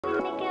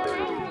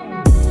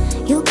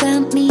You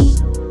got me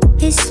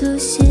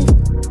exclusive.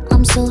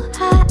 I'm so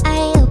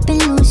high up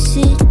and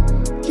lucid.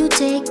 You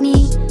take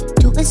me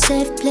to a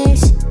safe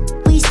place.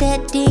 We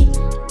steady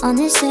on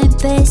the same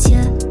pace,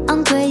 yeah.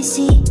 I'm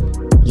crazy,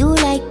 you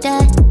like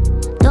that.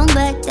 Don't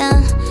back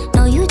down,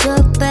 no you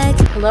talk back.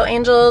 Hello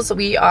angels,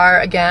 we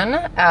are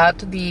again at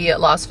the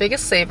Las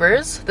Vegas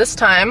Savers. This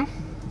time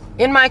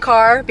in my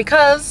car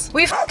because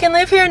we fucking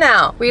live here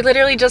now. We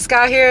literally just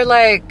got here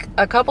like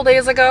a couple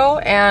days ago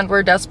and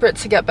we're desperate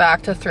to get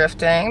back to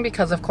thrifting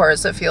because of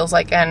course it feels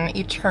like an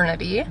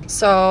eternity.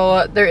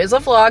 So there is a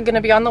vlog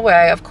gonna be on the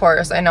way, of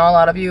course. I know a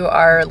lot of you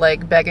are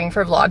like begging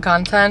for vlog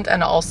content,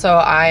 and also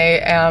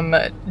I am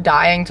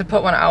dying to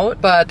put one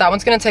out, but that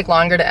one's gonna take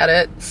longer to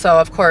edit. So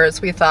of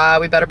course we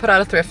thought we better put out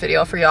a thrift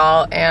video for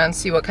y'all and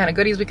see what kind of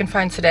goodies we can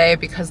find today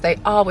because they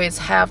always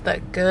have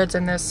the goods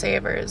in this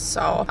Savers.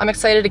 So I'm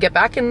excited to get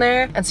back in there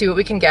and see what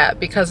we can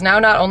get, because now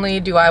not only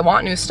do I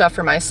want new stuff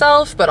for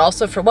myself, but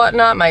also for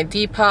Whatnot, my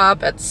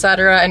Depop,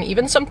 etc., and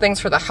even some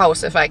things for the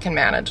house if I can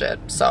manage it.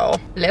 So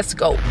let's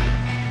go.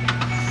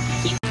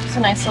 It's a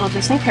nice little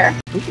Disney pair.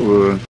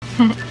 Ooh,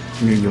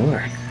 New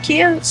York.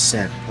 Cute.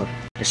 Sad.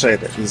 Actually,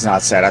 he's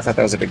not sad. I thought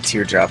that was a big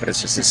teardrop, but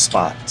it's just his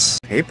spots.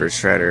 Paper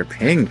shredder,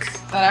 pink.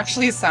 That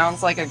actually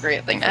sounds like a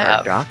great thing to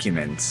have.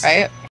 Documents.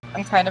 Right?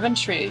 I'm kind of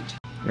intrigued.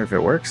 Wonder if it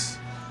works.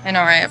 I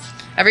know, right?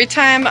 Every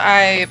time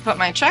I put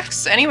my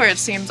checks anywhere, it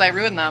seems I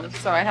ruin them.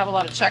 So I have a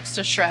lot of checks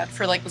to shred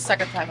for like the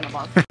second time in a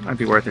month. Might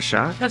be worth a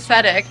shot.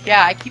 Pathetic.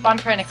 Yeah, I keep on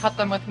trying to cut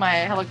them with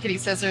my Hello Kitty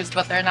scissors,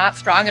 but they're not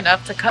strong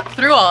enough to cut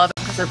through all of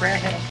them because they're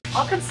brand new.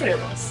 I'll consider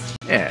this.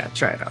 Yeah,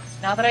 try it out.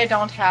 Now that I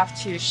don't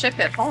have to ship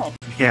it home.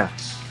 Yeah.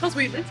 Because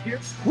we live here.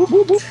 Whoop,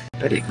 whoop, whoop.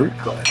 Betty Boot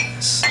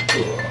Glass.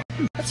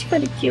 That's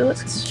pretty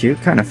cute. It's cute,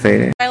 kind of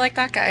faded. I like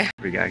that guy.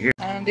 What we got here?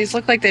 These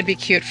look like they'd be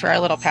cute for our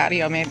little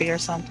patio maybe or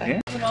something.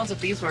 Yeah. Who knows if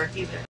these work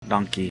either.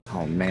 Donkey.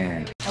 Oh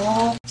man.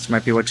 Oh. This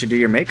might be what you do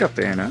your makeup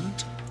in, huh?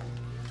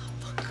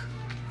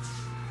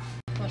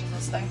 What is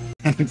this thing?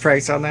 Any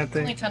price on that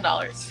Only thing?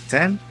 $10.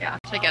 10? Yeah.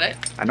 Should I get it?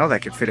 I know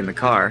that could fit in the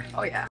car.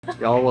 Oh yeah.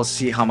 Y'all will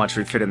see how much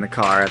we fit in the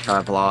car at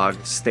that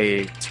vlog.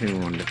 Stay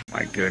tuned.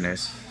 My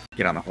goodness.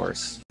 Get on the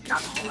horse. Get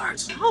on the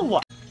horse. Oh.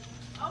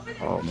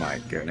 Oh my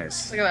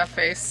goodness. Look at that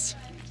face.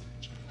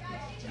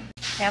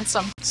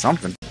 Handsome.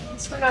 Something.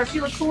 This one got a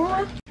feel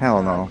cool.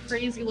 Hell no.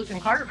 Crazy looking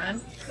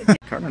Cartman.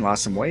 Cartman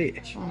lost some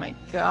weight. Oh my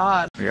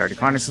god. We already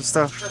finding some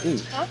stuff? Ooh.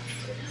 Huh?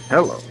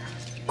 Hello.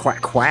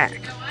 Quack quack.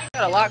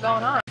 Got a lot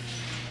going on.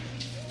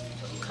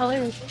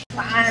 Colors.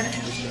 Fine.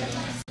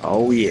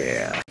 Oh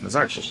yeah. Those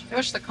are cool. I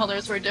wish the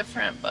colors were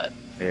different, but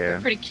they're Yeah.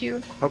 pretty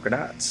cute. Polka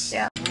dots.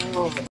 Yeah.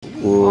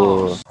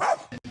 Ooh.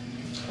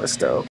 That's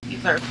dope.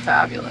 These are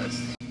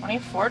fabulous.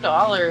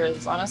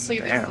 $24. Honestly,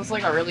 Damn. this is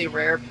like a really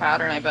rare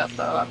pattern, I bet,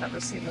 though. I've never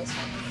seen this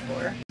one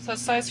before. So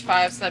size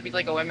 5, so that'd be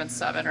like a women's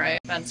 7, right?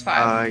 Men's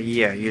 5.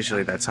 Yeah,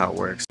 usually that's how it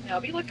works. Yeah,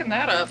 I'll be looking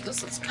that up.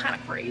 This is kind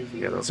of crazy.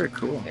 Yeah, those are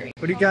cool. Very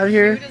What do you got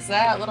here? What is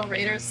that? Little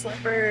Raiders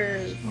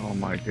slippers. Oh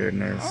my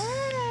goodness.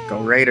 Oh. Go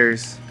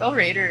Raiders. Go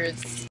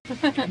Raiders.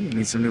 You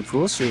need some new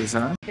pool shoes,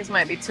 huh? These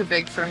might be too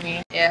big for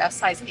me. Yeah,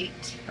 size 8.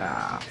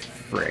 Ah,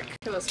 frick.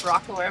 Look at this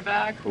Rockaware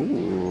bag.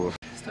 Ooh,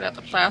 Still got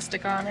the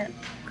plastic on it.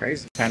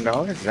 crazy.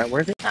 $10? Is that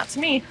worth it? Not to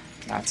me.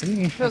 Not to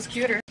me. Feels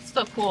cuter. It's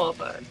still cool,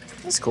 but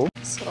That's cool.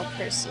 this little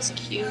purse is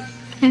cute.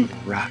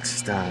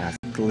 Rockstar.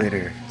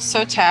 Glitter.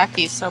 So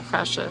tacky, so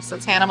precious.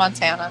 It's Hannah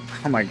Montana.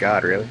 Oh my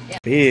god, really? Yeah.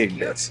 Big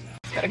bits.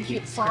 It's got a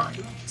cute song.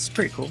 It's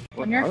pretty cool.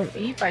 On Your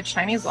Feet by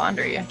Chinese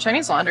Laundry.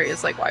 Chinese Laundry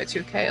is like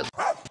Y2k.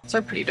 Those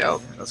are pretty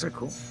dope. Those are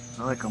cool.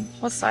 I like them.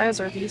 What size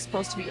are these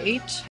supposed to be?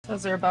 8?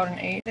 Says they're about an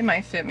 8. They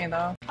might fit me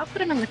though. I'll put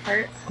them in the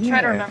cart. I'll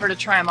try to Yeah. remember to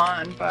try them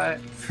on, but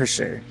For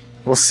sure.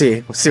 We'll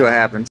see. We'll see what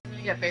happens. I'm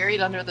gonna get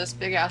buried under this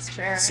big ass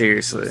chair.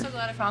 Seriously. I'm so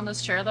glad I found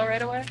this chair though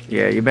right away.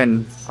 Yeah, you've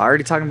been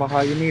already talking about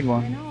how you need I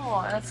one.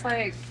 know, and it's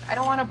like, I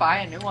don't want to buy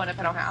a new one if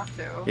I don't have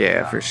to.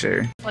 Yeah, So, for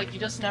sure. like, you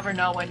just never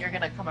know when you're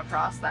gonna come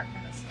across that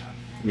kind of stuff.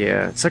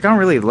 Yeah, it's like I don't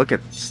really look at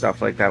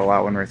stuff like that a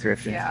lot when we're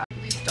thrifting. Yeah,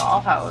 at least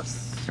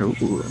Dollhouse.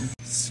 Ooh.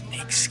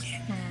 Snake skin.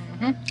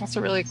 That's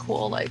a really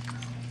cool, like,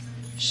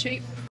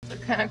 shape. They're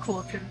kind of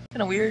cool too.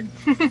 Kind of weird.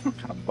 Kind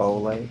of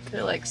bow-like.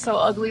 They're like so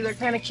ugly, they're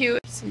kind of cute.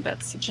 Some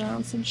Betsy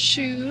Johnson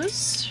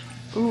shoes.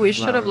 Ooh, we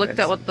should have looked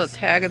at what the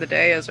tag of the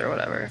day is or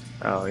whatever.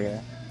 Oh,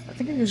 yeah. I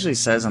think it usually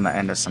says on the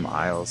end of some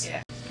aisles.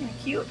 Yeah, kind of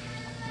cute.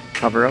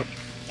 Cover up.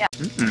 Yeah.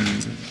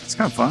 It's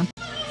kind of fun.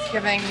 It's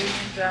giving Union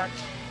Jack.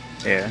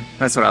 Yeah,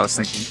 that's what I was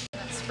thinking.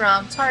 It's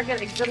from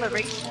Target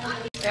Exhilaration.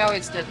 They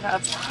always did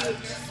have cute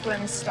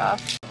swim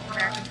stuff.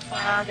 American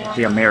flag.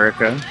 The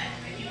America.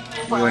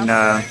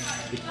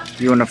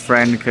 You and a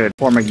friend could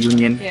form a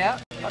union. Yeah,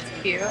 that's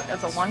cute.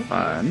 That's a one.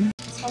 Fun.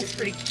 This one's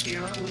pretty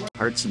cute.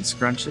 Hearts and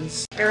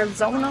scrunches.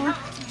 Arizona.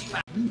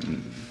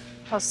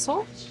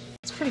 Hustle.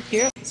 It's pretty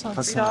cute. This one's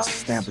Hustle $3.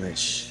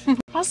 establish.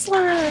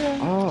 Hustler.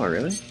 Oh,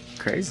 really?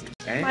 Crazy.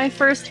 Hey. My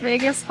first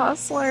Vegas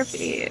Hustler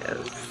piece.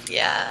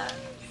 Yeah.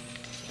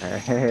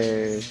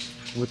 Hey,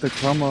 with the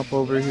come up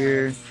over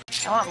here.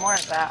 I want more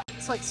of that.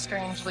 It's like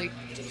strangely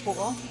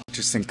cool.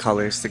 Interesting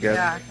colors together.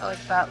 Yeah, I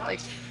like that, like,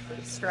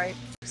 stripe.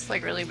 It's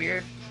like really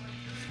weird.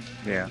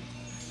 Yeah.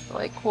 But,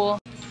 like, cool.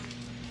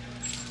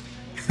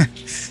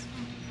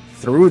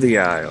 Through the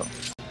aisle.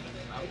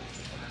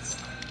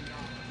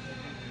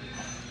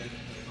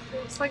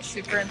 It's like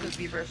super into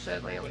zebra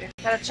shit lately.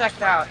 Gotta check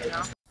it out, you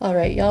know?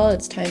 Alright y'all,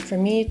 it's time for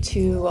me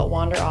to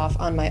wander off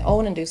on my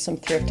own and do some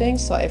thrifting.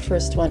 So I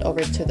first went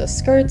over to the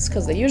skirts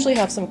because they usually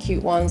have some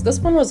cute ones. This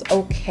one was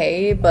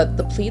okay, but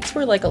the pleats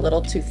were like a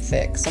little too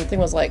thick. Something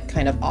was like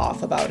kind of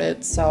off about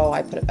it, so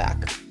I put it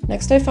back.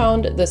 Next I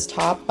found this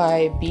top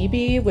by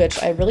BB,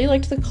 which I really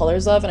liked the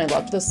colors of and I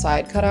loved the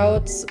side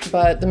cutouts,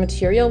 but the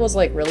material was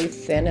like really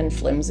thin and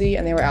flimsy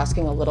and they were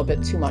asking a little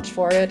bit too much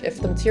for it. If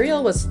the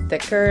material was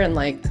thicker and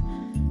like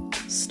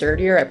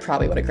sturdier, I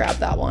probably would have grabbed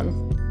that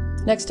one.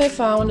 Next I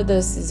found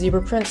this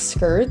zebra print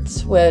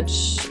skirt,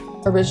 which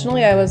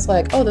originally I was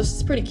like, oh, this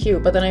is pretty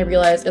cute, but then I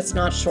realized it's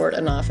not short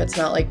enough. It's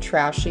not like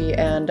trashy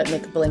and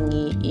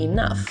McBlingy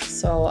enough.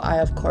 So I,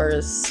 of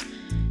course,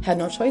 had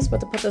no choice but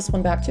to put this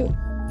one back too.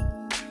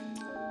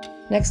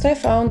 Next I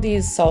found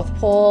these South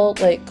Pole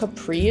like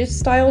capri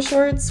style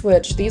shorts,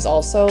 which these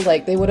also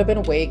like they would have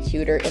been way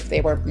cuter if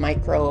they were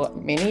micro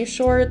mini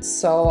shorts.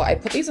 So I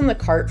put these in the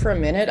cart for a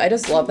minute. I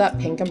just love that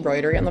pink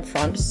embroidery on the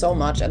front so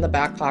much and the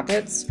back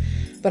pockets,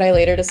 but I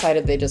later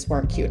decided they just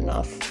weren't cute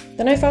enough.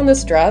 Then I found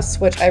this dress,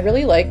 which I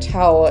really liked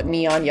how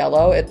neon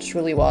yellow it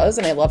truly was,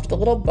 and I loved the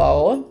little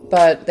bow,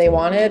 but they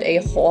wanted a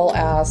whole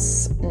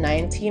ass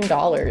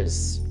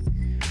 $19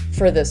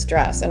 for this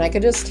dress, and I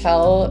could just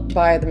tell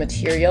by the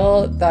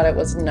material that it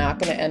was not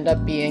going to end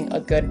up being a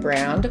good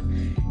brand,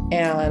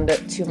 and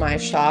to my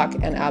shock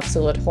and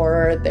absolute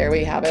horror, there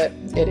we have it.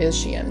 It is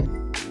Shein.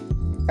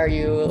 Are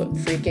you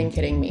freaking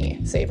kidding me,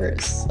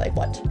 savers? Like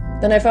what?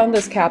 Then I found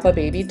this Kappa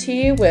baby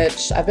tee,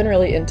 which I've been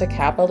really into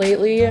Kappa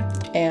lately,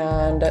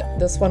 and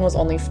this one was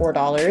only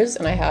 $4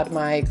 and I had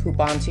my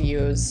coupon to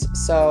use,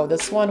 so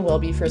this one will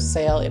be for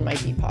sale in my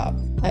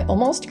Depop. I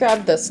almost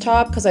grabbed this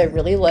top because I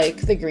really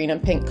like the green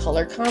and pink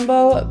color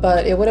combo,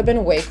 but it would have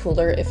been way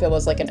cooler if it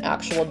was like an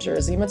actual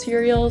jersey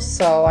material,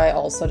 so I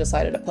also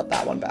decided to put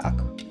that one back.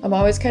 I'm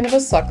always kind of a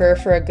sucker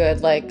for a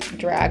good like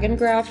dragon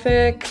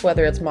graphic,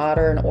 whether it's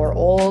modern or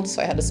old,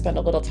 so I had to spend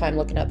a little time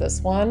looking at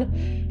this one.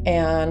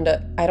 And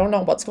I don't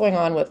know what's going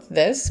on with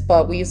this,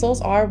 but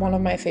weasels are one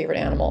of my favorite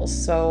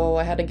animals, so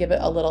I had to give it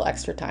a little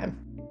extra time.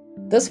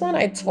 This one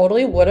I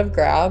totally would have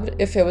grabbed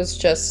if it was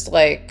just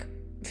like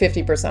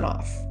 50%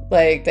 off.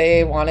 Like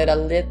they wanted a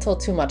little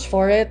too much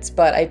for it,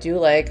 but I do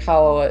like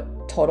how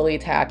totally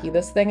tacky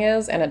this thing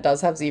is, and it does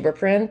have zebra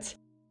print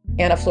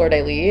and a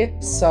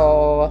fleur-de-lis,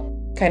 so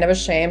kind of a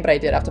shame, but I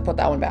did have to put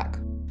that one back.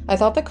 I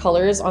thought the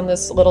colors on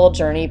this little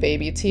Journey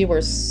baby tee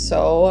were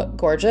so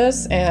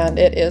gorgeous, and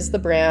it is the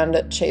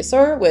brand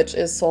Chaser, which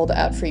is sold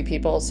at Free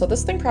People. So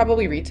this thing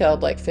probably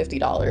retailed like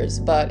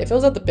 $50, but if it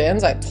was at the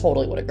bins, I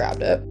totally would have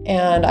grabbed it.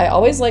 And I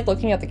always like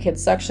looking at the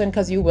kids section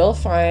because you will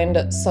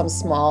find some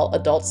small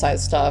adult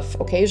size stuff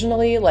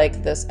occasionally,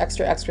 like this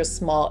extra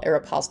small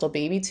Aeropostale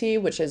baby tee,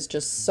 which is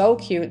just so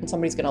cute and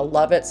somebody's gonna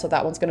love it. So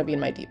that one's gonna be in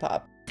my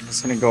Depop. I'm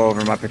just gonna go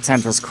over my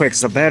potentials quick,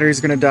 so the battery's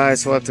gonna die,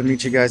 so I'll have to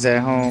meet you guys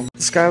at home.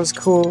 This guy was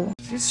cool.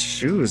 These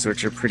shoes,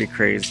 which are pretty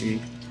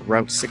crazy.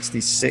 Route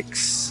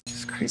 66.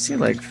 It's crazy,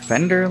 like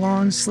Fender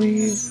long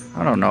sleeve.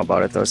 I don't know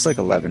about it though, it's like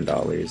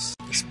 $11.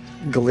 This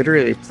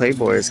glittery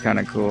Playboy is kind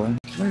of cool.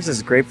 There's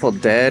this Grateful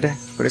Dead,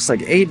 but it's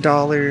like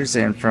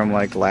 $8 and from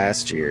like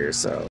last year,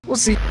 so we'll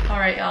see.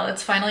 Alright y'all,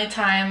 it's finally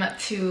time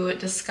to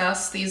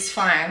discuss these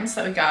finds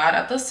that we got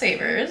at the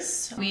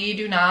Savers. We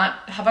do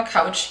not have a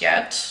couch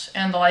yet,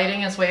 and the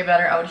lighting is way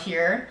better out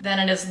here than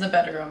it is in the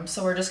bedroom,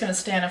 so we're just gonna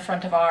stand in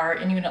front of our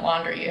in-unit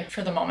laundry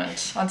for the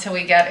moment until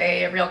we get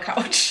a real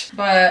couch.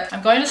 But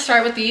I'm going to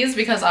start with these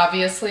because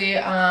obviously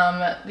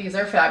these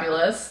are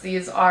fabulous.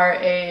 These are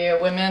a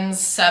women's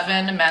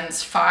 7,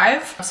 men's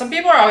 5. Some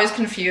people are always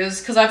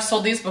confused because I've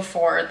sold these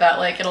before that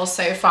like it'll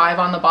say 5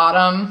 on the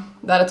bottom,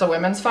 that it's a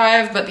women's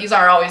 5, but these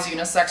are always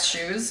unisex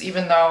shoes,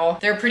 even though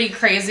they're pretty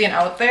crazy and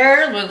out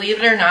there.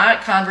 Believe it or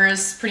not,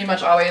 Converse pretty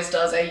much always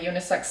does a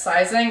unisex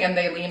sizing and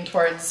they lean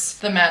towards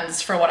the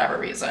men's for whatever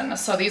reason.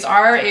 So these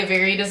are a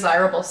very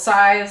desirable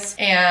size,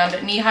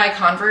 and knee-high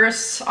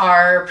Converse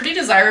are pretty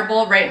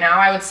desirable right now,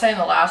 I would say in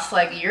the last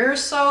like year or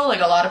so.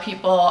 Like a lot of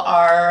people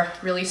are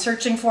really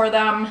searching for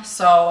them.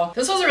 So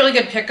this was a really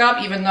good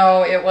pickup, even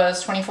though it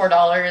was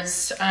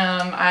 $24.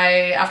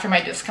 I, after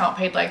my discount,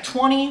 paid like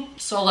 $20,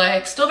 so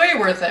like still very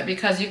worth it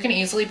because you can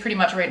easily pretty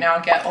much right now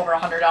get over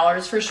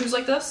 $100 for shoes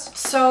like this.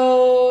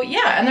 So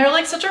yeah, and they're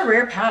like such a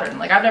rare pattern.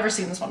 Like I've never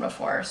seen this one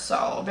before,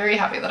 so very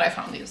happy that I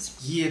found these.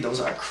 Yeah, those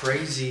are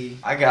crazy.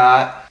 I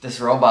got this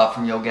robot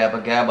from Yo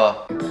Gabba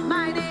Gabba.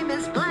 My name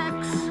is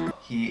Flex.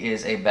 He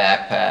is a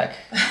backpack.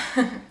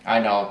 I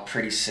know,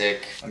 pretty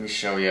sick. Let me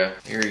show you.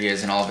 Here he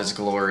is in all of his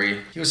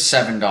glory. He was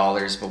 $7,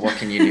 but what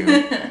can you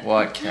do?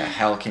 What the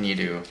hell can you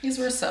do? These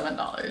were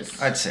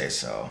 $7. I'd say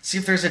so. See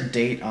if there's a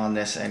date on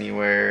this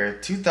anywhere.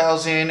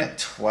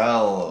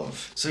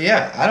 2012. So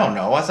yeah, I don't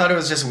know. I thought it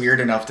was just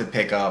weird enough to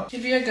pick up.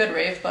 He'd be a good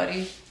rave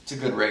buddy. It's a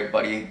good rave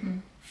buddy.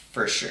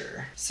 for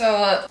sure.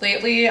 So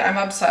lately I'm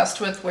obsessed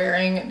with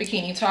wearing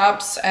bikini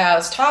tops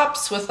as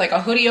tops with like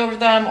a hoodie over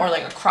them or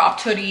like a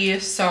cropped hoodie.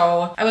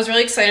 So I was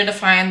really excited to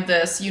find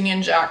this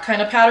Union Jack kind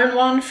of pattern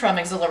one from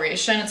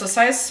Exhilaration. It's a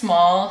size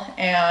small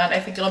and I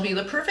think it'll be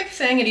the perfect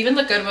thing. It'd even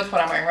look good with what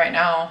I'm wearing right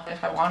now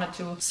if I wanted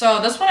to.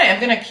 So this one I am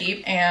gonna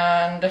keep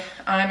and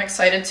I'm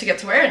excited to get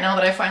to wear it now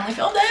that I finally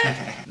filmed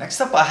it.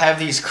 Next up I have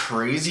these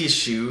crazy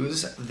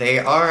shoes. They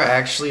are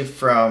actually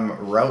from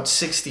Route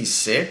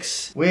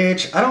 66,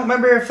 which I don't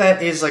remember if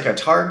that is like a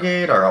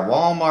Target or a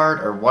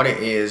Walmart or what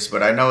it is,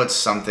 but I know it's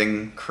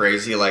something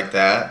crazy like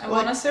that. I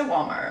wanna say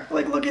Walmart.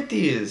 Like, look at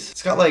these.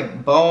 It's got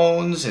like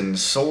bones and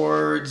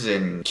swords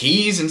and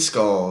keys and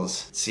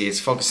skulls. See, it's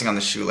focusing on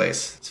the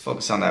shoelace. Let's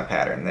focus on that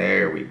pattern.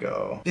 There we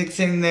go. Big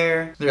thing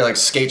there. They're like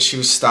skate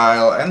shoe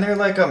style and they're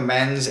like a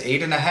men's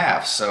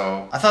 8.5.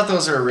 So I thought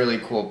those are a really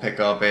cool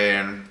pickup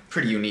and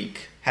pretty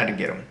unique. Had to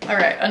get them. All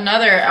right,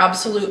 another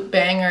absolute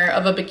banger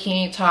of a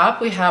bikini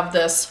top. We have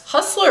this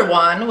Hustler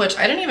one, which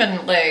I didn't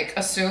even like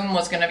assume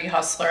was gonna be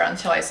Hustler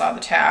until I saw the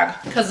tag.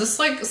 Because this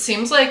like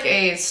seems like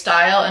a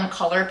style and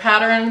color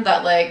pattern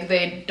that like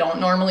they don't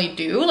normally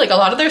do. Like a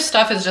lot of their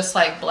stuff is just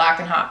like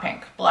black and hot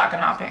pink,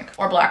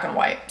 or black and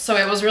white. So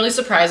it was really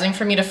surprising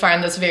for me to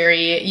find this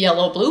very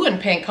yellow, blue, and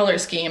pink color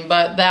scheme,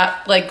 but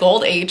that like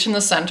gold H in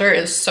the center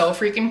is so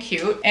freaking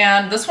cute.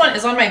 And this one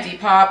is on my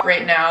Depop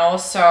right now,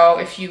 so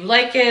if you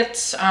like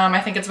it, I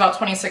think it's about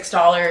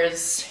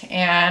 $26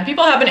 and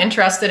people have been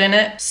interested in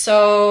it.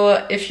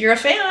 So if you're a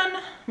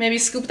fan, maybe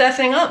scoop that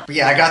thing up. But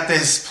yeah, I got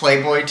this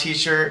Playboy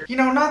t-shirt. You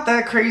know, not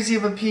that crazy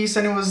of a piece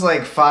and it was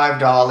like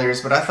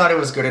 $5, but I thought it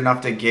was good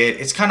enough to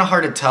get. It's kind of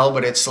hard to tell,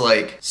 but it's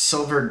like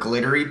silver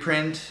glittery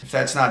print. If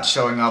that's not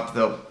showing up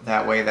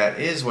that way, that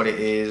is what it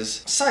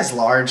is. Size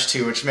large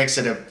too, which makes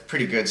it a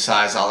pretty good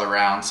size all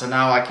around. So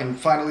now I can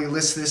finally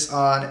list this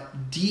on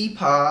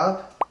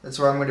Depop. That's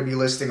where I'm going to be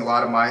listing a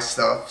lot of my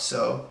stuff,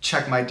 so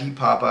check my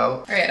Depop out.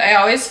 All right, I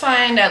always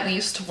find at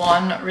least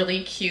one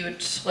really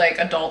cute like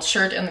adult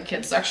shirt in the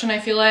kids section, I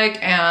feel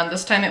like, and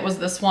this time it was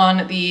this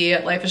one, the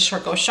Life is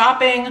Short Go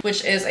Shopping,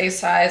 which is a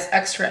size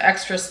extra,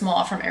 extra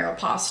small from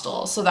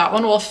Aeropostale. So that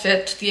one will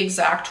fit the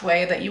exact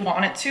way that you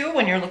want it to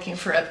when you're looking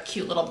for a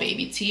cute little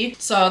baby tee.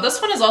 So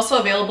this one is also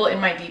available in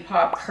my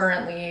Depop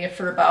currently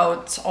for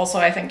about, also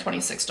I think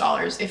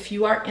 $26. If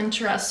you are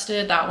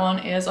interested, that one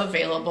is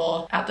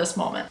available at this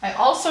moment. I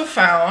also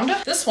found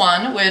this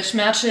one, which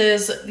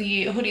matches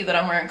the hoodie that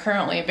I'm wearing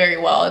currently very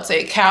well. It's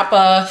a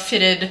Kappa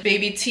fitted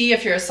baby tee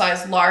if you're a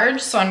size large.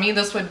 So on me,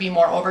 this would be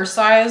more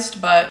oversized,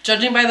 but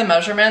judging by the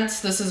measurements,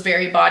 this is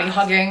very body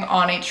hugging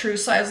on a true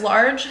size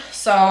large.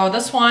 So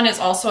this one is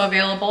also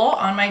available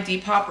on my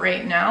Depop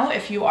right now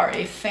if you are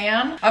a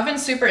fan. I've been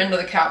super into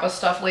the Kappa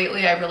stuff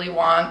lately. I really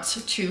want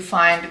to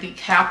find the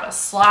Kappa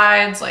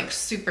slides, like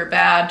super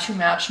bad, to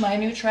match my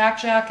new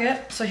track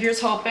jacket. So here's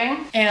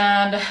hoping.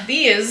 And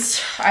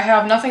these, I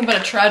have nothing but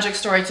a tragic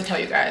story to tell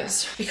you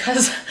guys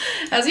because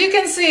as you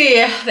can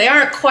see, they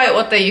aren't quite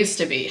what they used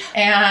to be.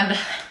 And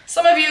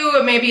some of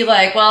you may be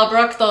like, well,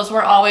 Brooke, those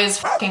were always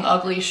fucking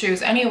ugly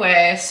shoes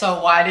anyway, so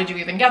why did you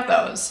even get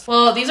those?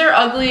 Well, these are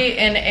ugly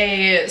in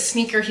a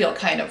sneaker heel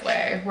kind of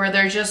way, where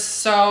they're just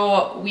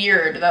so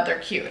weird that they're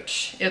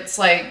cute. It's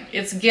like,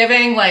 it's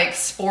giving like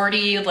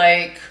sporty,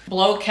 like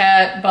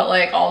bloquette, but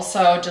like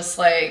also just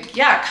like,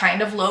 yeah,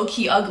 kind of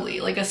low-key ugly,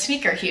 like a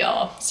sneaker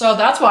heel. So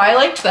that's why I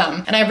liked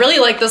them. And I really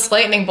like this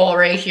lightning bolt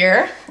right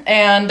here.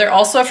 And they're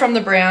also from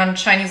the brand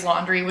Chinese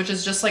Laundry, which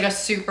is just like a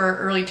super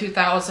early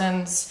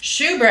 2000s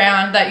shoe brand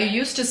that you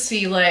used to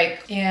see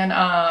like in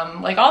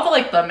like all the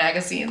like the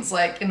magazines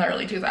like in the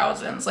early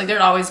 2000s. Like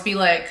there'd always be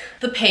like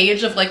the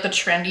page of like the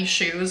trendy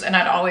shoes and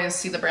I'd always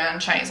see the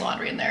brand Chinese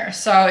Laundry in there.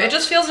 So it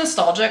just feels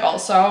nostalgic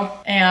also.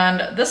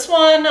 And this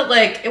one,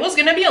 like it was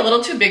gonna be a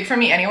little too big for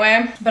me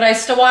anyway, but I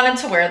still wanted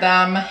to wear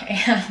them.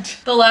 And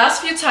the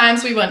last few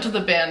times we went to the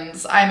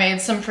bins, I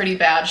made some pretty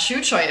bad shoe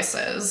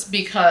choices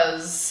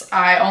because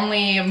I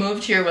only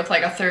moved here with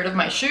like a third of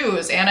my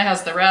shoes. Anna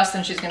has the rest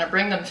and she's gonna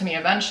bring them to me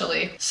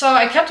eventually. So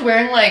I kept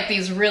wearing like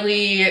these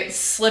really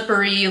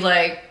slippery,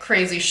 like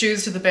crazy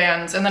shoes to the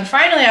bins. And then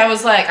finally I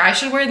was like, I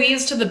should wear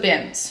these to the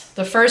bins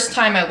the first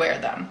time I wear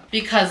them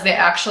because they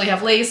actually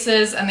have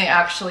laces and they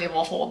actually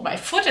will hold my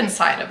foot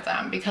inside of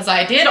them, because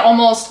I did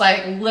almost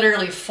like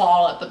literally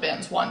fall at the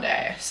bins one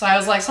day. So I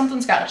was like,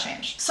 something's gotta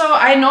change. So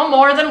I no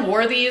more than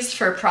wore these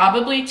for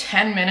probably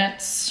 10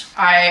 minutes.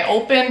 I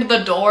opened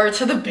the door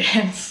to the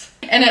bins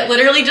and it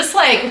literally just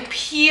like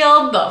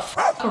peeled the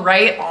fuck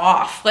right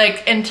off,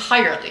 like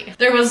entirely.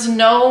 There was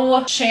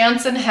no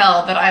chance in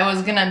hell that I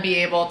was gonna be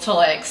able to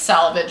like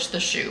salvage the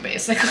shoe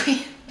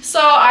basically. So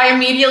I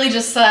immediately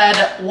just said,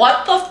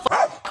 what the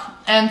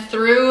fuck? And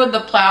threw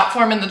the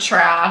platform in the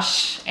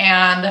trash.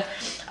 And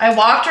I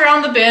walked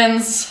around the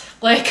bins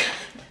like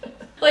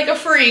a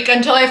freak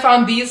until I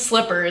found these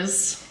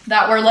slippers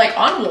that were like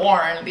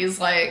unworn, these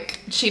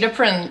like cheetah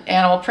print,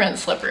 animal print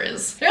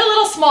slippers. They're a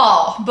little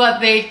small, but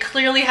they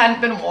clearly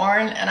hadn't been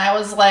worn, and I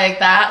was like,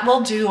 that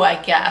will do,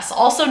 I guess.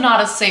 Also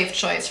not a safe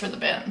choice for the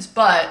bins,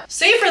 but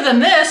safer than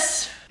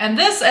this. And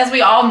this, as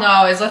we all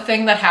know, is a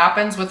thing that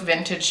happens with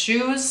vintage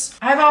shoes.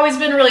 I've always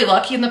been really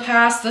lucky in the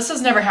past. This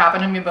has never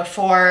happened to me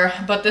before,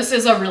 but this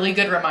is a really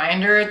good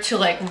reminder to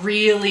like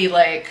really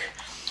like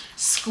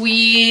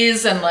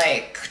squeeze and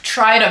like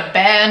try to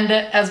bend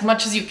as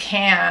much as you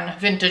can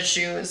vintage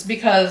shoes,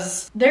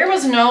 because there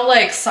was no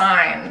like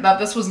sign that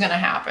this was gonna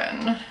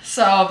happen.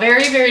 So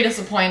very, very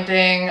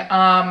disappointing.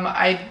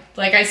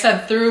 Like I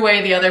said, threw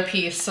away the other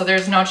piece, so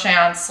there's no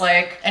chance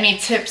like any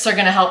tips are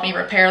gonna help me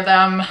repair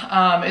them.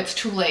 It's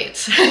too late.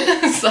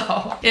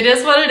 So it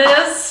is what it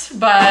is,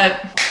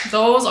 but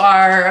those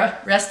are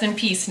rest in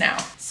peace now.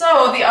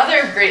 So the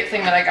other great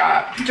thing that I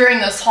got during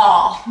this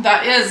haul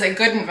that is a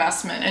good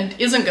investment and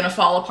isn't gonna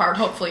fall apart,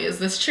 hopefully, is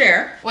this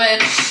chair,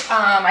 which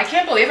I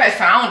can't believe I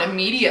found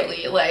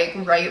immediately, like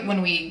right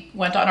when we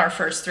went on our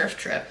first thrift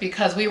trip,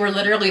 because we were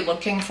literally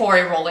looking for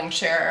a rolling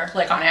chair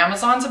like on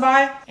Amazon to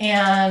buy,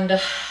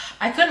 and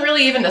I couldn't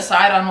really even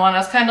decide on one. I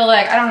was kind of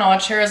like, I don't know, a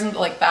chair isn't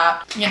like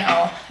that, you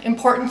know,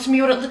 important to me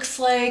what it looks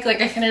like.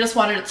 Like I kind of just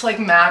wanted it to like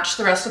match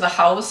the rest of the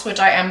house, which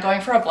I am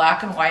going for a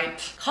black and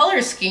white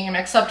color scheme,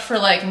 except for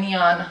like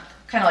neon,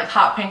 kind of like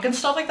hot pink and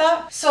stuff like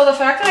that. So the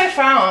fact that I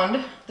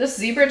found this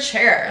zebra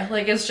chair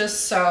like is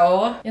just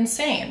so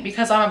insane,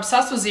 because I'm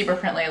obsessed with zebra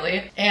print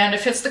lately and it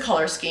fits the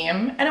color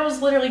scheme, and it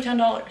was literally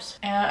 $10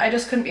 and I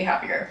just couldn't be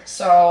happier.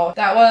 So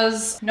that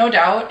was no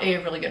doubt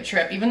a really good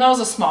trip, even though it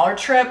was a smaller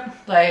trip.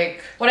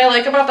 Like what I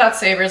like about that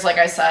Savers, like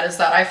I said, is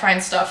that I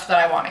find stuff that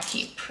I want to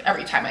keep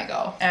every time I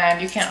go,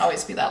 and you can't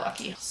always be that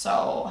lucky.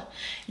 So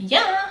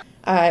yeah.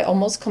 I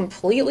almost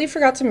completely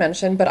forgot to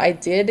mention, but I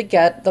did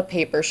get the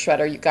paper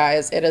shredder, you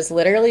guys. It is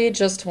literally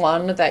just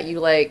one that you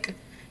like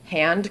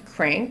hand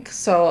crank.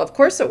 So of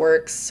course it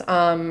works.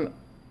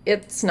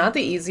 It's not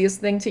the easiest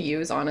thing to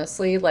use,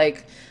 honestly.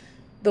 Like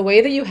the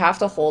way that you have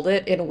to hold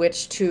it in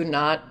which to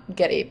not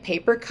get a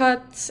paper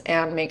cut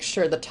and make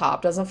sure the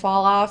top doesn't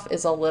fall off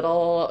is a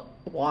little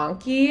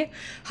wonky.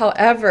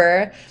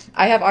 However,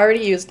 I have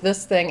already used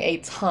this thing a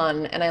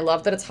ton, and I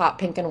love that it's hot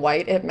pink and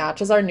white. It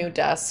matches our new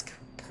desk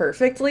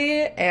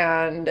perfectly,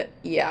 and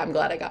yeah, I'm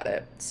glad I got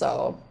it.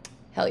 So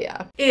hell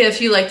yeah. If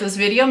you like this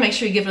video, make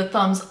sure you give it a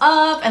thumbs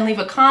up and leave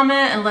a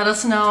comment and let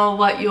us know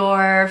what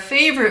your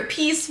favorite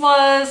piece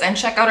was, and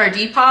check out our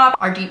Depop,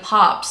 our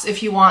Depops,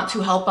 if you want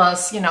to help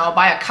us, you know,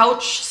 buy a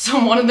couch.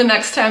 So one of the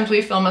next times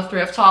we film a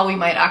thrift haul, we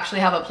might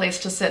actually have a place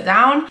to sit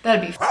down.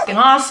 That'd be fucking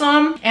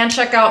awesome. And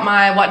check out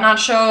my Whatnot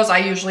shows. I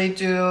usually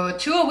do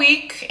 2 a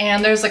week,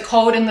 and there's a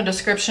code in the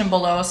description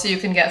below so you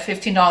can get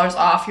 $15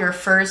 off your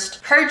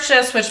first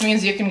purchase, which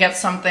means you can get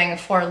something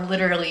for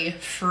literally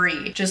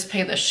free. Just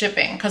pay the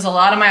shipping, because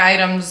a lot of my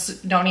items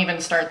don't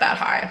even start that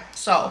high.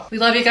 So we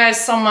love you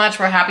guys so much.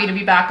 We're happy to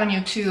be back on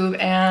YouTube,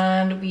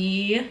 and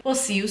we will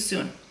see you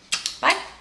soon.